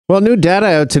Well, new data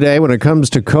out today when it comes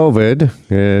to COVID,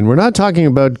 and we're not talking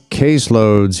about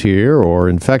caseloads here or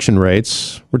infection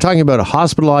rates. We're talking about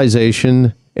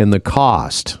hospitalization and the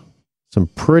cost. Some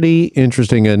pretty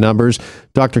interesting numbers.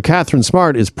 Dr. Catherine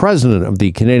Smart is president of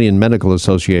the Canadian Medical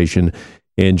Association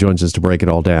and joins us to break it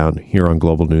all down here on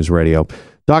Global News Radio.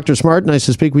 Dr. Smart, nice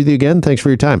to speak with you again. Thanks for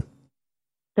your time.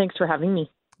 Thanks for having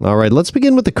me. All right, let's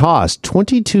begin with the cost.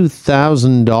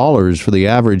 $22,000 for the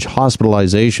average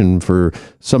hospitalization for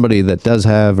somebody that does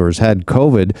have or has had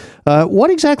COVID.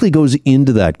 What exactly goes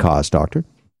into that cost, doctor?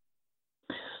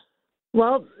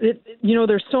 Well,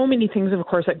 there's so many things, of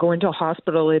course, that go into a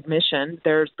hospital admission.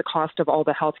 There's the cost of all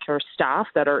the healthcare staff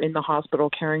that are in the hospital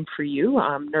caring for you,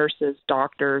 nurses,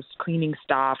 doctors, cleaning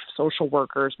staff, social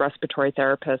workers, respiratory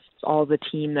therapists, all the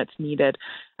team that's needed.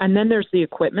 And then there's the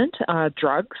equipment,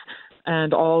 drugs,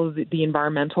 and all the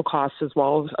environmental costs as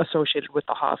well associated with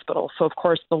the hospital. So, of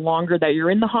course, the longer that you're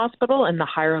in the hospital and the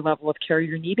higher level of care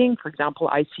you're needing, for example,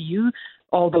 ICU,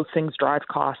 all those things drive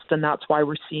costs. And that's why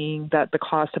we're seeing that the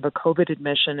cost of a COVID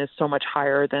admission is so much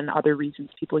higher than other reasons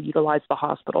people utilize the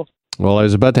hospital. Well, I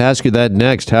was about to ask you that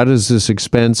next. How does this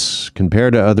expense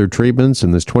compare to other treatments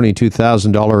and this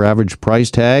 $22,000 average price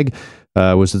tag?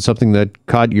 Was it something that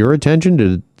caught your attention?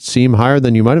 Did it seem higher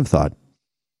than you might have thought?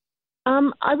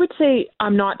 I would say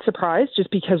I'm not surprised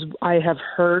just because I have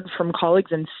heard from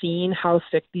colleagues and seen how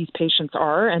sick these patients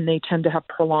are, and they tend to have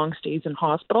prolonged stays in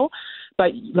hospital.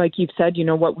 But like you've said,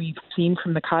 what we've seen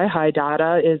from the CIHI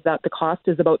data is that the cost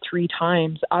is about 3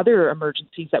 times other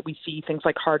emergencies that we see, things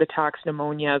like heart attacks,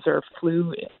 pneumonias, or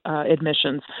flu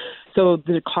admissions. So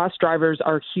the cost drivers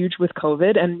are huge with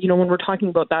COVID. And, when we're talking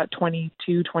about that $22,000,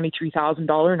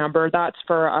 $23,000 number, that's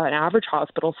for an average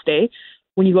hospital stay.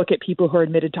 When you look at people who are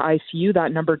admitted to ICU,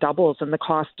 that number doubles, and the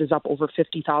cost is up over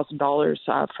 $50,000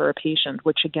 for a patient,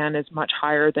 which again is much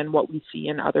higher than what we see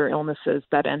in other illnesses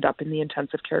that end up in the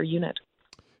intensive care unit.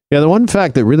 Yeah, the one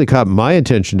fact that really caught my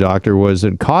attention, doctor, was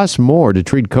it costs more to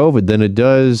treat COVID than it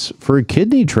does for a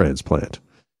kidney transplant.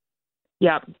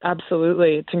 Yeah,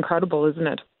 absolutely. It's incredible, isn't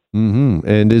it? Mm-hmm.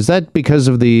 And is that because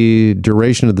of the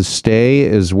duration of the stay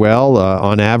as well?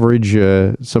 On average,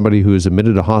 somebody who is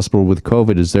admitted to hospital with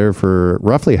COVID is there for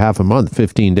roughly half a month,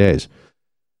 15 days.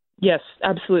 Yes,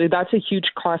 absolutely. That's a huge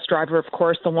cost driver. Of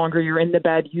course, the longer you're in the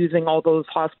bed using all those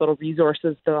hospital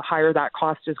resources, the higher that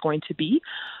cost is going to be.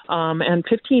 And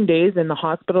 15 days in the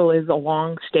hospital is a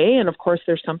long stay. And of course,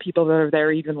 there's some people that are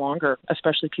there even longer,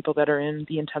 especially people that are in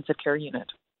the intensive care unit.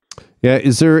 Yeah.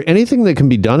 Is there anything that can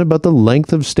be done about the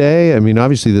length of stay? I mean,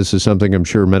 obviously, this is something I'm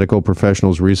sure medical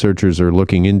professionals, researchers are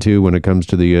looking into when it comes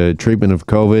to the treatment of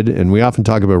COVID. And we often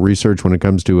talk about research when it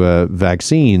comes to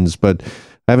vaccines, but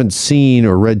I haven't seen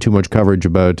or read too much coverage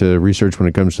about research when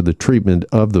it comes to the treatment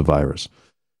of the virus.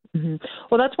 Mm-hmm.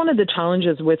 Well, that's one of the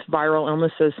challenges with viral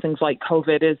illnesses, things like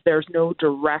COVID, is there's no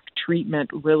direct treatment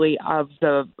really of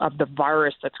the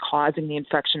virus that's causing the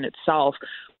infection itself.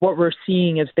 What we're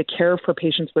seeing is the care for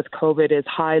patients with COVID is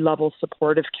high-level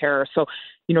supportive care. So,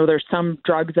 there's some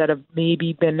drugs that have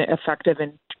maybe been effective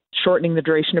in shortening the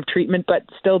duration of treatment, but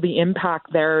still the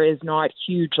impact there is not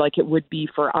huge like it would be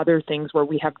for other things where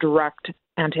we have direct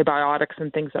antibiotics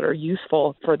and things that are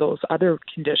useful for those other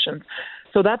conditions.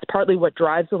 So that's partly what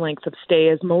drives the length of stay,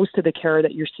 is most of the care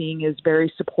that you're seeing is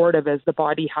very supportive as the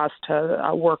body has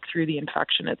to work through the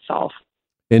infection itself.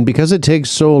 And because it takes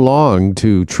so long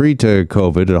to treat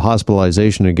COVID, a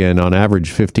hospitalization again, on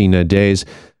average 15 days,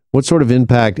 what sort of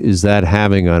impact is that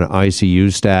having on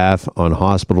ICU staff, on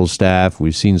hospital staff?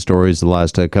 We've seen stories the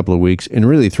last couple of weeks and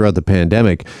really throughout the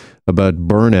pandemic about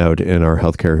burnout in our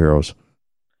healthcare heroes.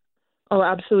 Oh,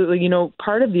 absolutely.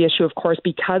 Part of the issue, of course,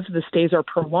 because the stays are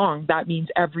prolonged, that means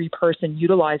every person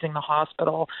utilizing the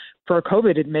hospital for a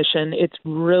COVID admission, it's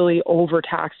really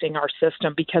overtaxing our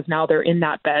system because now they're in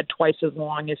that bed twice as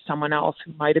long as someone else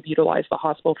who might have utilized the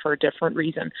hospital for a different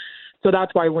reason. So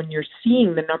that's why when you're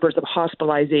seeing the numbers of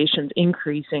hospitalizations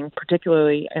increasing,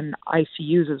 particularly in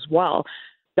ICUs as well,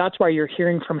 that's why you're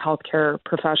hearing from healthcare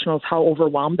professionals how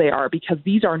overwhelmed they are, because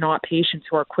these are not patients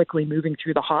who are quickly moving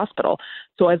through the hospital.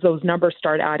 So as those numbers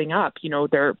start adding up,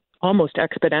 they're almost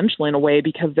exponential in a way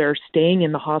because they're staying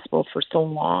in the hospital for so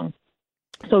long.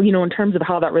 So, in terms of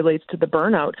how that relates to the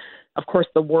burnout, of course,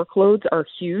 the workloads are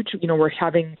huge. We're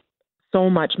having so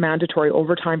much mandatory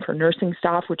overtime for nursing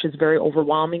staff, which is very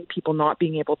overwhelming, people not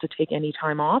being able to take any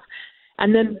time off.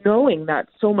 And then knowing that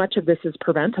so much of this is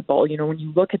preventable, when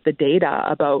you look at the data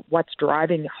about what's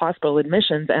driving hospital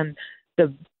admissions and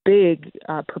the big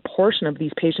proportion of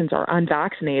these patients are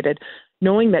unvaccinated,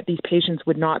 knowing that these patients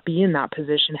would not be in that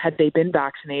position had they been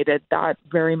vaccinated, that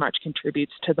very much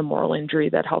contributes to the moral injury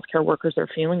that healthcare workers are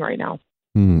feeling right now.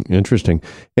 Interesting.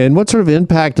 And what sort of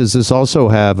impact does this also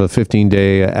have, a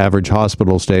 15-day average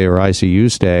hospital stay or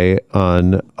ICU stay,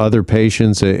 on other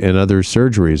patients and other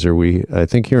surgeries? Are we, I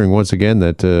think, hearing once again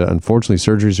that unfortunately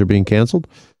surgeries are being canceled?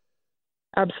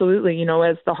 Absolutely. You know,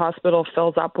 as the hospital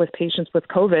fills up with patients with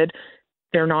COVID,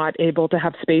 they're not able to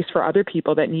have space for other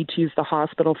people that need to use the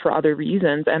hospital for other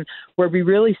reasons. And where we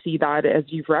really see that, as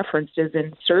you've referenced, is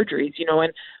in surgeries, you know,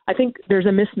 and I think there's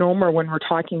a misnomer when we're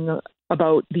talking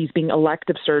about these being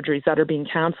elective surgeries that are being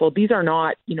canceled. These are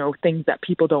not, you know, things that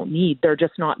people don't need. They're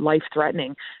just not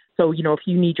life-threatening. So, you know, if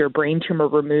you need your brain tumor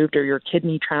removed or your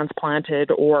kidney transplanted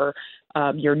or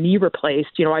your knee replaced,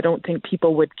 you know, I don't think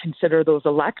people would consider those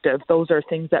elective. Those are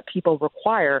things that people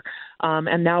require.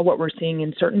 And now what we're seeing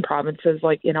in certain provinces,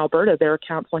 like in Alberta, they're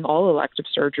canceling all elective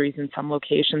surgeries in some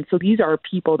locations. So these are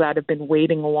people that have been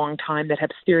waiting a long time, that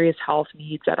have serious health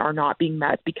needs that are not being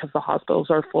met because the hospitals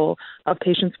are full of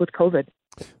patients with COVID.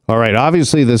 All right.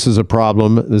 Obviously, this is a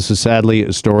problem. This is sadly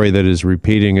a story that is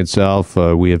repeating itself.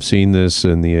 We have seen this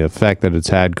and the effect that it's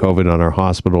had, COVID, on our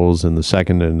hospitals and the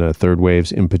second and third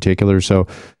waves in particular. So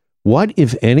what,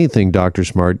 if anything, Dr.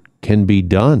 Smart, can be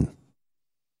done?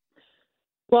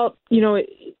 Well, you know,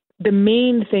 the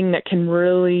main thing that can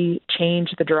really change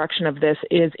the direction of this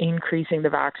is increasing the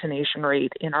vaccination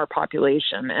rate in our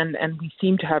population. And we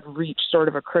seem to have reached sort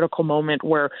of a critical moment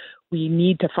where we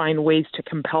need to find ways to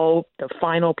compel the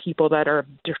final people that are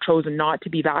chosen not to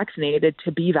be vaccinated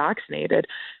to be vaccinated.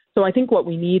 So I think what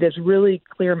we need is really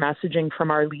clear messaging from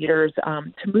our leaders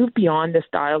to move beyond this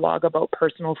dialogue about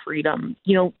personal freedom.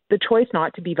 You know, the choice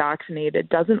not to be vaccinated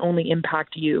doesn't only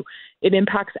impact you. It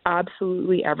impacts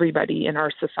absolutely everybody in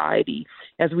our society,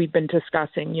 as we've been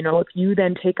discussing. You know, if you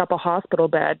then take up a hospital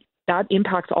bed, that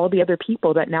impacts all the other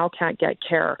people that now can't get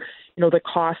care. You know, the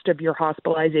cost of your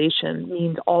hospitalization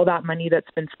means all that money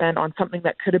that's been spent on something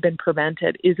that could have been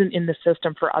prevented isn't in the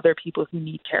system for other people who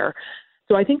need care.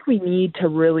 So I think we need to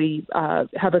really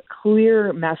have a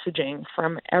clear messaging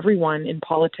from everyone in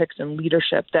politics and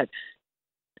leadership that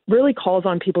really calls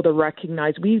on people to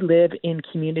recognize we live in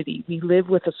community. We live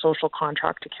with a social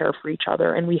contract to care for each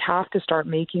other, and we have to start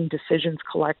making decisions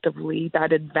collectively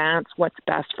that advance what's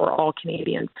best for all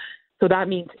Canadians. So that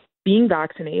means being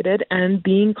vaccinated and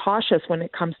being cautious when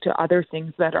it comes to other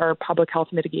things that are public health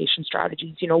mitigation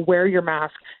strategies. You know, wear your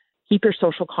mask, keep your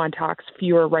social contacts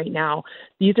fewer right now.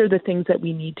 These are the things that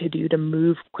we need to do to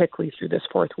move quickly through this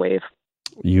fourth wave.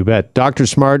 You bet. Dr.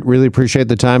 Smart, really appreciate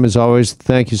the time as always.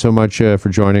 Thank you so much for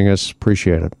joining us.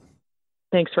 Appreciate it.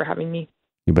 Thanks for having me.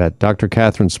 You bet. Dr.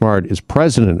 Catherine Smart is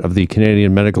president of the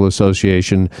Canadian Medical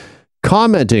Association,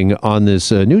 commenting on this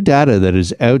new data that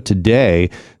is out today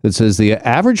that says the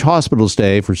average hospital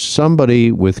stay for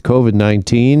somebody with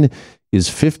COVID-19 is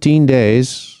 15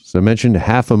 days. As I mentioned,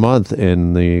 half a month,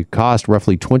 and the cost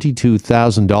roughly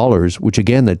 $22,000, which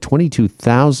again, that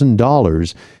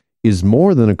 $22,000 is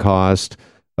more than a cost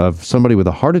of somebody with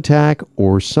a heart attack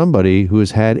or somebody who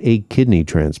has had a kidney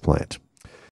transplant.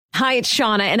 Hi, it's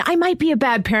Shauna, and I might be a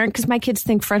bad parent because my kids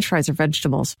think French fries are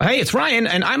vegetables. Hey, it's Ryan,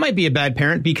 and I might be a bad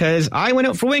parent because I went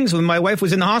out for wings when my wife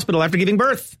was in the hospital after giving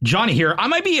birth. Johnny here. I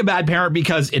might be a bad parent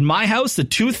because in my house, the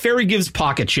tooth fairy gives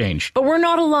pocket change. But we're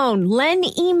not alone. Len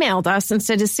emailed us and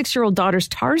said his 6-year-old daughter's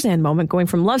Tarzan moment going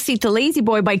from love seat to lazy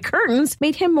boy by curtains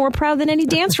made him more proud than any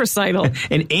dance recital.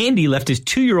 And Andy left his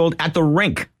 2-year-old at the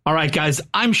rink. All right, guys,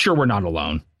 I'm sure we're not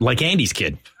alone. Like Andy's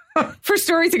kid. For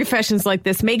stories and confessions like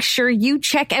this, make sure you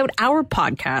check out our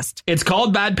podcast. It's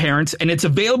called Bad Parents, and it's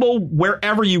available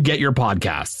wherever you get your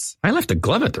podcasts. I left a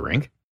glove at the rink.